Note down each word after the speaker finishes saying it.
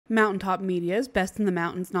Mountaintop Media's Best in the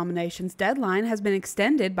Mountains nominations deadline has been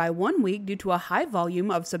extended by 1 week due to a high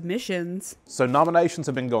volume of submissions. So nominations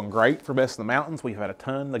have been going great for Best in the Mountains. We've had a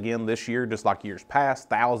ton again this year, just like years past.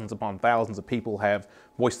 Thousands upon thousands of people have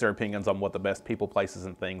voiced their opinions on what the best people, places,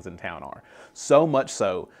 and things in town are. So much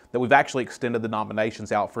so that we've actually extended the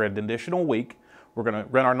nominations out for an additional week. We're going to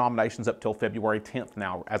run our nominations up till February 10th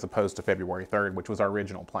now, as opposed to February 3rd, which was our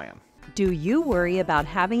original plan. Do you worry about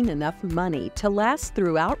having enough money to last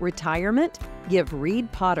throughout retirement? Give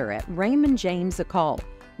Reed Potter at Raymond James a call.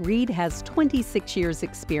 Reed has 26 years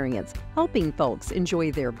experience helping folks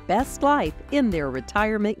enjoy their best life in their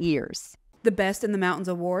retirement years. The Best in the Mountains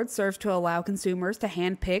Award serves to allow consumers to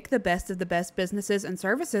handpick the best of the best businesses and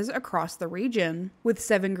services across the region. With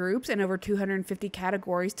 7 groups and over 250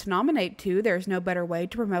 categories to nominate to, there's no better way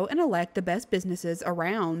to promote and elect the best businesses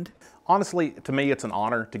around. Honestly, to me, it's an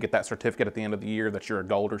honor to get that certificate at the end of the year that you're a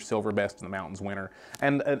gold or silver Best in the Mountains winner.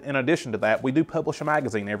 And in addition to that, we do publish a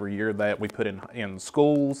magazine every year that we put in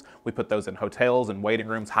schools, we put those in hotels and waiting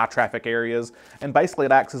rooms, high traffic areas, and basically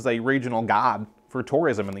it acts as a regional guide for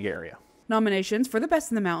tourism in the area. Nominations for the Best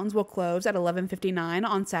in the Mountains will close at 11:59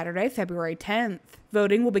 on Saturday, February 10th.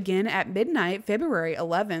 Voting will begin at midnight, February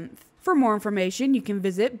 11th. For more information, you can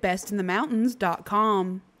visit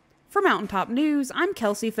bestinthemountains.com. For Mountaintop News, I'm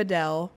Kelsey Fidel.